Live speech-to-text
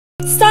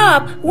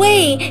Stop!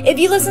 Wait! If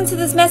you listen to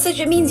this message,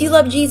 it means you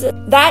love Jesus.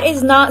 That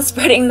is not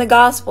spreading the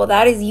gospel.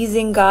 That is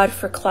using God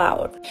for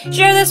clout.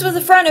 Share this with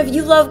a friend if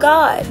you love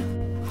God.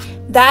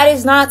 That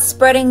is not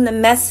spreading the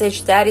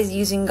message. That is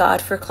using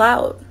God for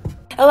clout.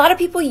 A lot of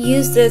people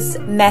use this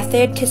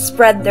method to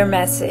spread their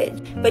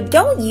message, but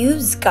don't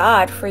use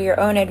God for your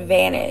own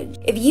advantage.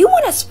 If you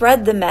want to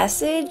spread the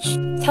message,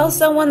 tell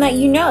someone that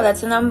you know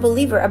that's an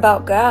unbeliever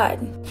about God.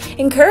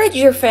 Encourage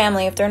your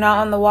family if they're not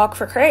on the walk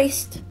for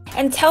Christ.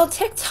 And tell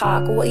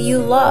TikTok what you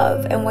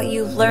love and what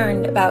you've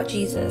learned about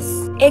Jesus.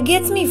 It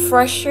gets me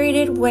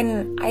frustrated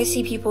when I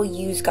see people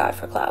use God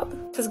for clout.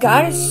 Because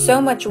God is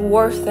so much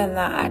worth than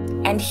that.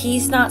 And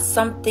He's not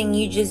something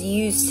you just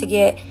use to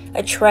get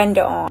a trend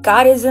on.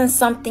 God isn't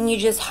something you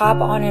just hop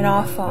on and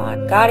off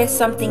on. God is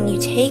something you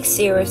take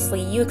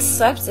seriously, you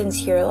accept into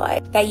your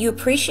life, that you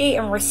appreciate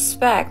and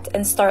respect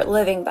and start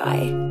living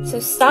by. So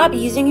stop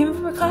using Him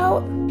for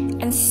clout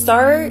and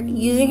start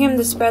using Him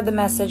to spread the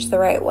message the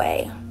right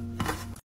way.